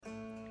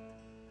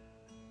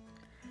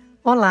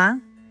Olá,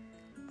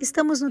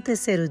 estamos no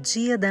terceiro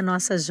dia da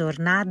nossa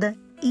jornada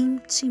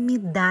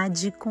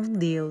Intimidade com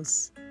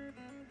Deus.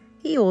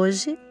 E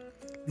hoje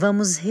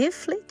vamos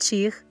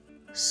refletir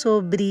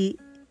sobre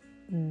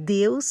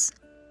Deus,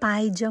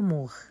 Pai de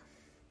Amor.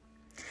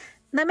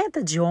 Na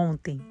meta de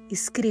ontem,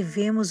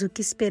 escrevemos o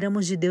que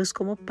esperamos de Deus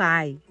como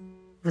Pai.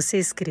 Você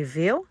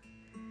escreveu?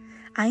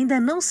 Ainda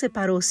não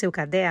separou o seu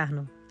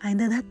caderno?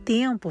 Ainda dá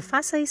tempo,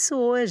 faça isso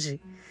hoje.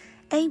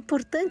 É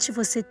importante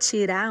você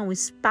tirar um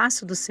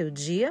espaço do seu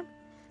dia,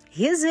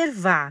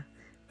 reservar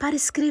para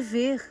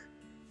escrever.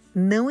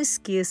 Não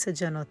esqueça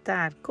de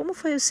anotar como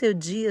foi o seu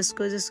dia, as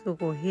coisas que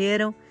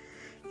ocorreram.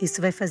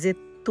 Isso vai fazer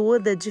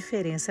toda a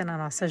diferença na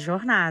nossa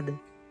jornada.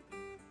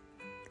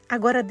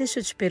 Agora deixa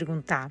eu te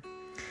perguntar,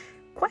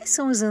 quais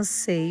são os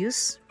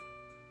anseios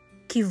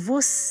que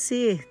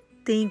você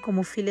tem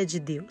como filha de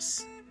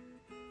Deus?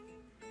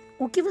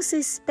 O que você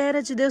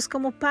espera de Deus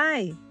como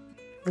pai?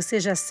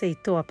 Você já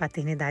aceitou a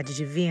paternidade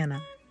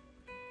divina?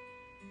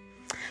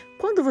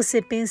 Quando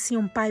você pensa em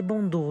um pai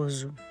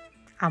bondoso,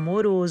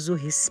 amoroso,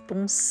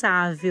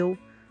 responsável,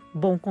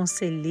 bom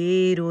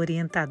conselheiro,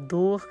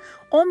 orientador,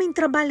 homem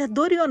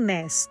trabalhador e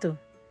honesto,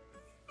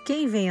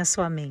 quem vem à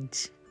sua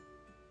mente?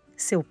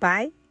 Seu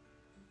pai?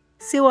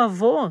 Seu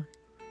avô?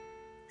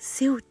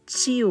 Seu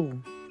tio?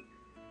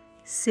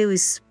 Seu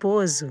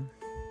esposo?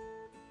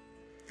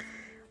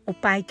 O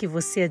pai que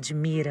você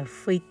admira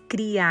foi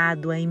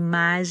criado à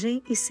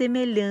imagem e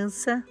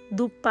semelhança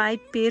do Pai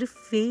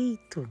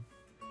perfeito.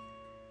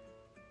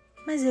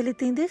 Mas ele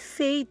tem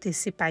defeito,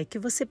 esse pai que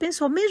você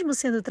pensou, mesmo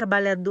sendo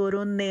trabalhador,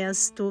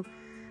 honesto,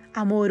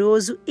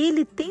 amoroso,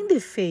 ele tem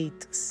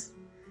defeitos.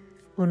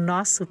 O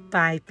nosso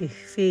Pai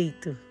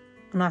perfeito,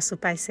 o nosso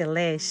Pai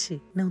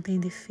celeste, não tem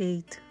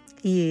defeito.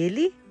 E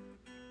ele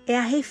é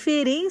a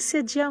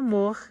referência de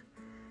amor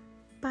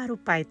para o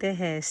Pai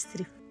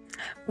terrestre.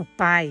 O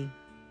Pai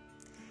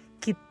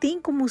que tem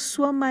como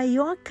sua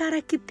maior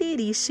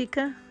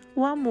característica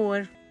o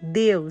amor.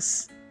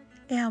 Deus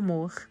é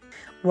amor.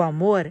 O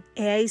amor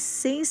é a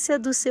essência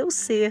do seu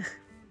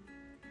ser.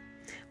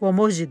 O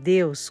amor de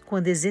Deus,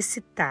 quando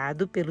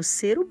exercitado pelo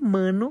ser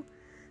humano,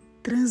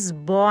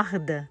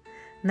 transborda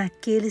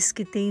naqueles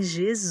que têm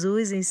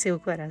Jesus em seu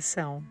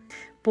coração.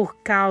 Por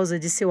causa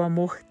de seu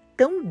amor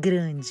tão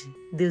grande,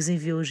 Deus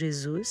enviou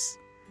Jesus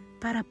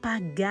para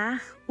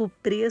pagar o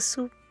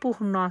preço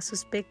por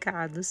nossos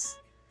pecados.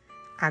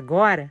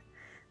 Agora,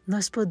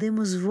 nós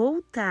podemos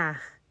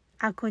voltar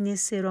a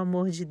conhecer o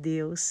amor de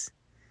Deus,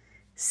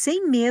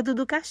 sem medo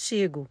do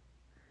castigo.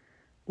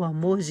 O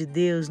amor de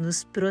Deus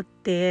nos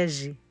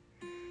protege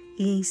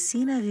e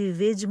ensina a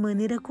viver de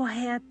maneira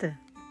correta.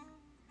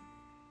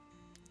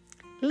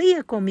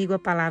 Leia comigo a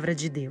palavra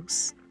de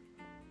Deus.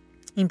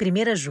 Em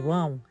 1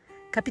 João,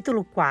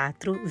 capítulo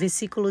 4,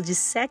 versículo de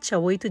 7 a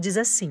 8, diz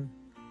assim: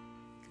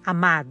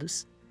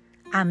 Amados,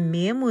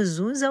 amemos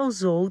uns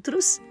aos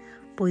outros,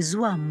 pois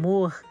o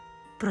amor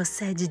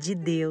procede de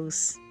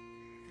Deus.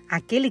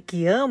 Aquele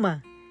que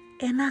ama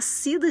é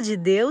nascido de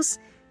Deus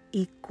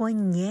e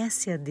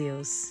conhece a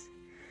Deus.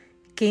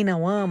 Quem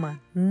não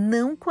ama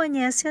não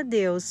conhece a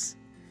Deus,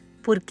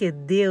 porque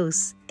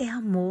Deus é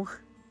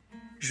amor.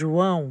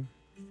 João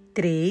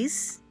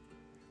 3,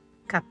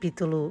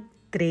 capítulo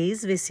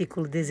 3,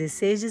 versículo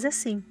 16 diz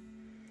assim: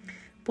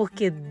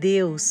 Porque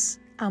Deus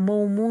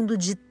amou o mundo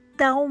de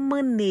tal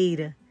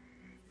maneira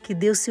que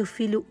deu seu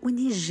Filho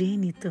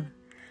unigênito,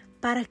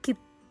 para que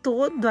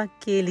todo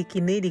aquele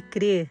que nele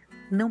crê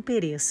não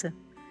pereça,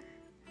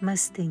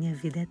 mas tenha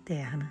vida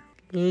eterna.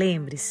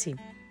 Lembre-se,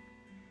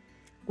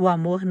 o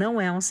amor não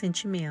é um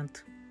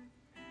sentimento,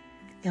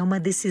 é uma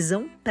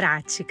decisão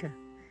prática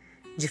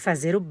de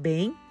fazer o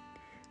bem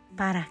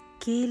para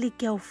aquele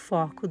que é o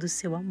foco do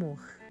seu amor.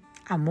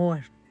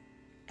 Amor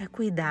é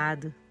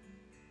cuidado,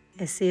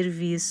 é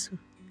serviço,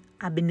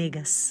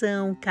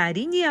 abnegação,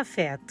 carinho e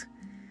afeto.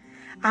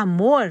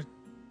 Amor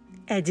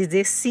é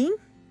dizer sim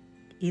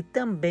e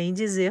também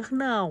dizer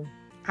não.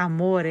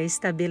 Amor é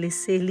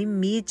estabelecer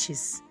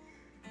limites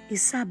e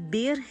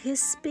saber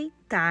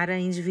respeitar a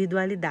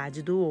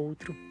individualidade do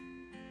outro.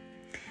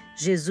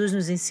 Jesus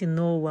nos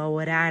ensinou a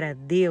orar a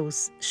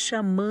Deus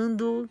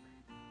chamando-o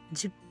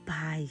de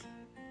Pai.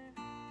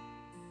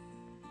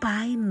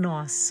 Pai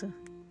nosso,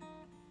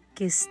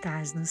 que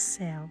estás no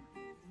céu.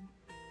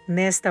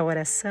 Nesta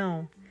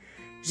oração,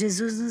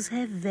 Jesus nos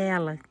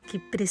revela que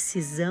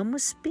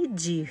precisamos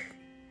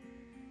pedir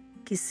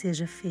que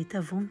seja feita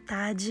a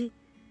vontade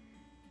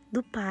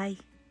do Pai,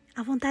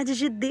 a vontade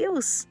de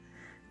Deus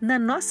na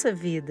nossa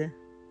vida,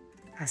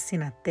 assim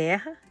na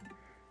terra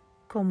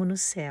como no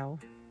céu.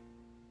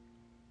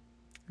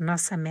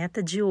 Nossa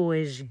meta de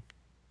hoje: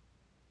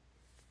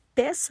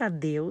 peça a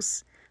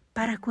Deus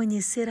para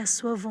conhecer a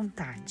sua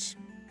vontade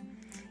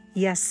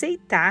e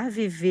aceitar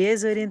viver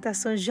as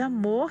orientações de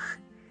amor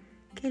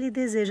que Ele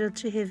deseja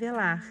te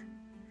revelar.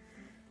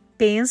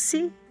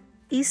 Pense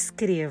e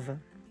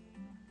escreva.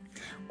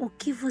 O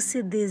que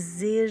você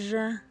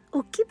deseja,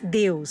 o que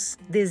Deus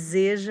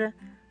deseja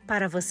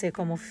para você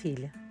como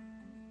filha?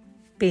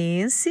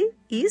 Pense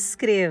e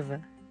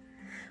escreva.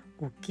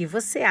 o que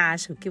você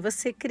acha, o que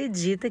você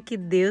acredita que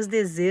Deus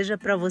deseja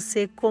para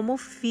você como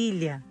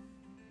filha.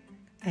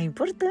 É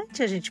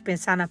importante a gente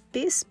pensar na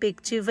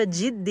perspectiva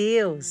de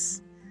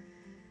Deus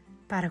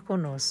para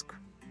conosco.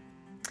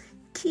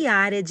 Que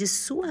área de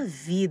sua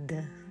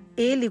vida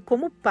Ele,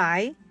 como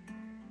Pai,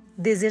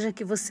 deseja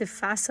que você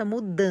faça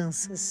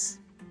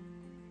mudanças?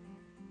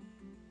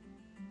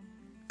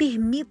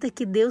 Permita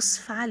que Deus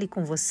fale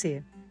com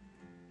você.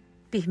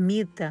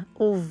 Permita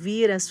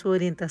ouvir a sua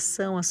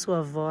orientação, a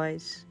sua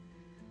voz.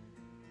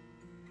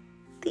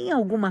 Tem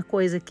alguma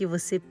coisa que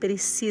você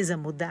precisa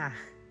mudar?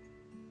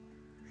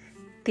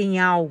 Tem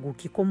algo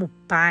que, como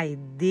Pai,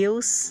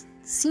 Deus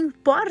se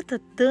importa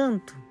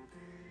tanto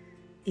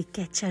e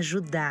quer te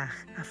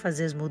ajudar a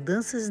fazer as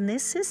mudanças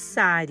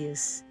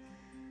necessárias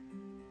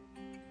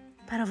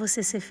para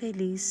você ser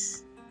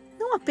feliz.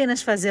 Não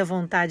apenas fazer a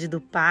vontade do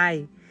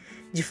Pai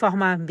de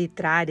forma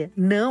arbitrária.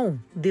 Não,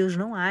 Deus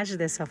não age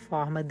dessa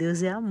forma.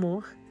 Deus é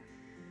amor.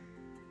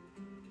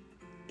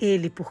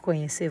 Ele, por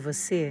conhecer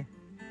você,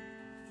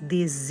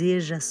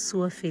 deseja a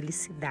sua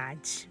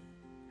felicidade.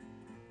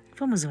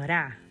 Vamos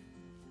orar?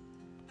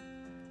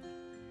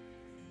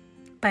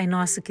 Pai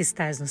nosso que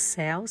estás nos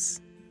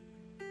céus,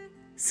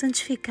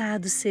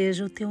 santificado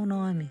seja o teu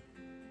nome.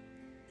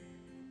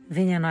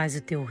 Venha a nós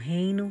o teu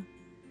reino,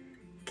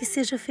 que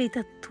seja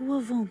feita a tua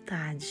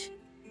vontade,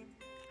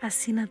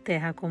 assim na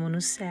terra como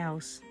nos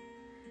céus.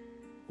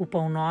 O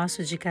pão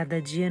nosso de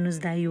cada dia nos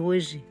dai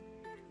hoje.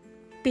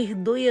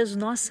 Perdoe as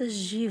nossas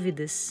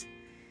dívidas,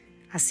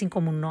 assim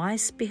como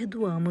nós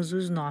perdoamos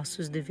os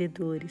nossos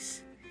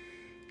devedores.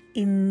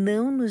 E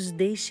não nos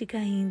deixe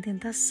cair em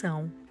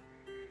tentação,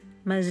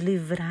 mas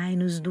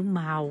livrai-nos do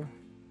mal.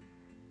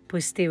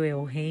 Pois teu é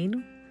o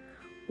reino,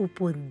 o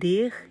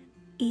poder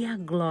e a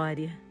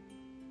glória,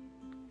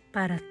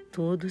 para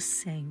todos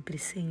sempre,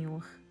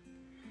 Senhor.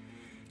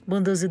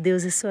 Bondoso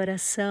Deus, essa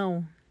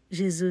oração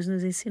Jesus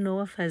nos ensinou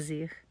a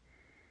fazer.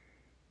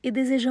 E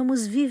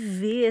desejamos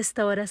viver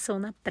esta oração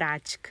na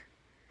prática.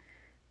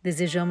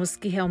 Desejamos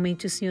que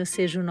realmente o Senhor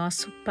seja o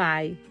nosso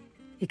Pai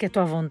e que a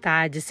Tua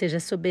vontade seja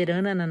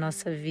soberana na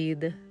nossa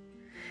vida.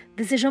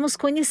 Desejamos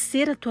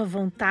conhecer a Tua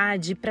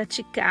vontade e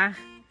praticar.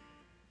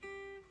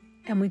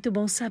 É muito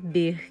bom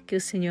saber que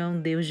o Senhor é um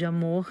Deus de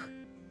amor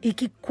e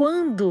que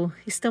quando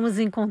estamos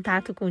em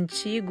contato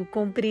contigo,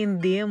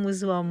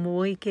 compreendemos o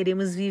amor e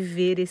queremos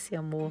viver esse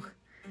amor.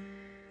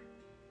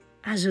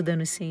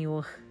 Ajuda-nos,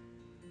 Senhor,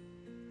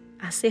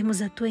 a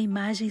sermos a Tua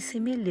imagem e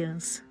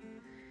semelhança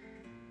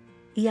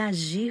e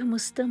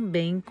agirmos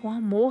também com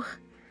amor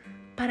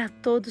para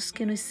todos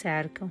que nos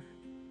cercam.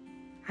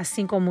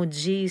 Assim como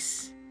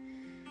diz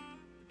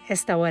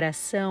esta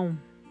oração,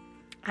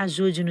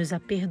 ajude-nos a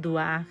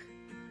perdoar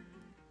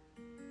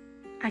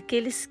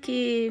aqueles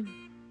que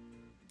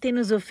têm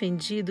nos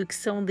ofendido, que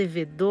são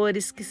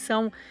devedores, que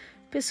são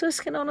pessoas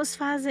que não nos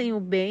fazem o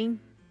bem.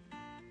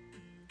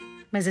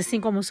 Mas assim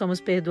como somos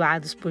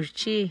perdoados por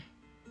Ti,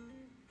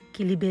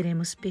 que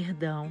liberemos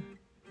perdão.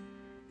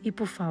 E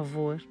por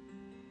favor,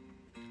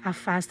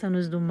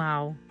 afasta-nos do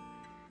mal.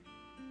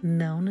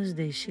 Não nos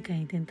deixe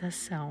cair em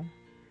tentação.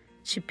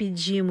 Te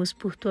pedimos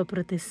por Tua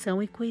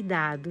proteção e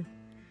cuidado.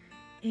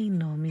 Em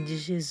nome de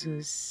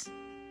Jesus.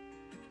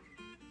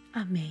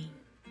 Amém.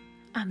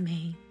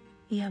 Amém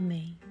e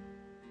amém.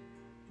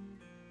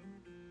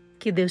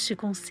 Que Deus te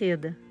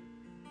conceda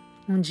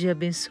um dia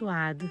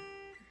abençoado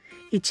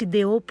e te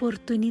dê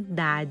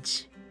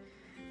oportunidade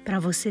para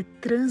você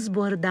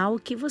transbordar o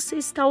que você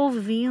está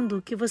ouvindo,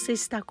 o que você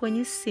está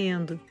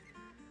conhecendo,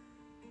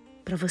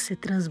 para você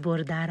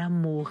transbordar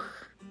amor.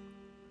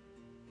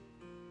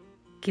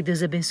 Que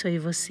Deus abençoe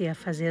você a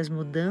fazer as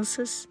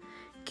mudanças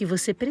que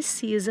você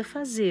precisa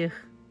fazer,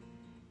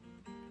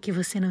 que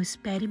você não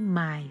espere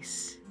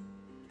mais,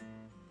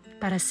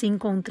 para se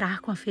encontrar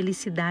com a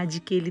felicidade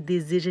que Ele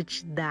deseja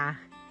te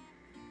dar.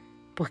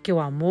 Porque o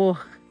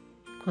amor,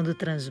 quando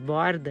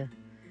transborda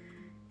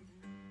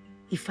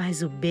e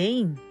faz o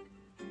bem,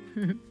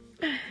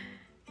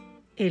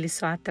 ele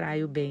só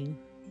atrai o bem.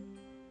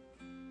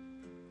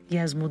 E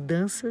as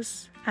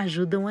mudanças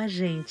ajudam a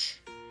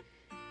gente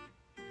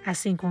a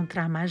se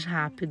encontrar mais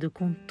rápido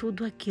com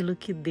tudo aquilo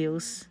que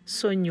Deus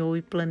sonhou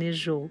e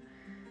planejou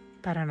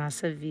para a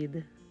nossa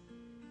vida.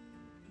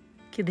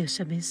 Que Deus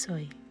te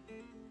abençoe.